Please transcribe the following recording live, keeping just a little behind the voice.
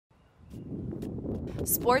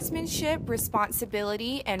Sportsmanship,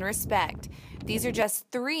 responsibility, and respect. These are just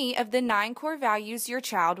 3 of the 9 core values your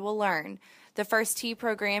child will learn. The First Tee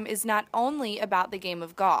program is not only about the game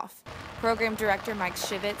of golf. Program Director Mike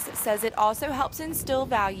Shivitz says it also helps instill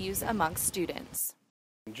values amongst students.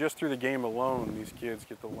 Just through the game alone, these kids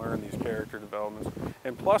get to learn these character developments.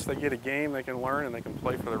 And plus, they get a game they can learn and they can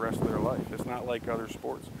play for the rest of their life. It's not like other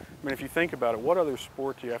sports. I mean, if you think about it, what other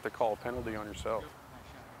sport do you have to call a penalty on yourself?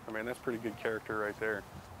 I mean, that's pretty good character right there.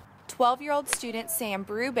 12-year-old student Sam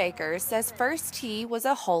Brubaker says First Tee was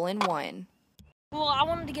a hole-in-one. Well, I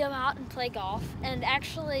wanted to go out and play golf, and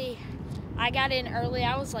actually I got in early.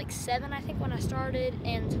 I was like 7, I think, when I started,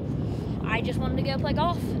 and I just wanted to go play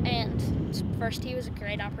golf, and First Tee was a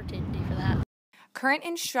great opportunity for that. Current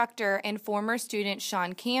instructor and former student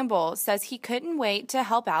Sean Campbell says he couldn't wait to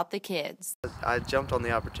help out the kids. I jumped on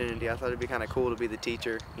the opportunity. I thought it'd be kind of cool to be the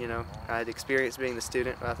teacher, you know. I had experience being the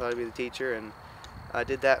student, but I thought I'd be the teacher, and I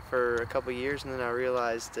did that for a couple years, and then I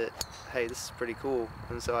realized that, hey, this is pretty cool,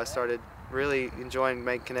 and so I started really enjoying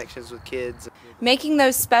making connections with kids. Making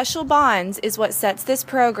those special bonds is what sets this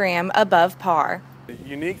program above par. The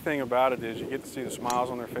unique thing about it is you get to see the smiles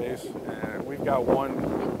on their face, and we've got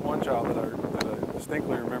one child that I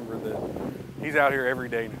distinctly remember that he's out here every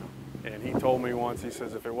day now. And he told me once, he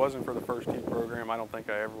says, if it wasn't for the First Tee program, I don't think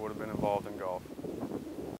I ever would have been involved in golf.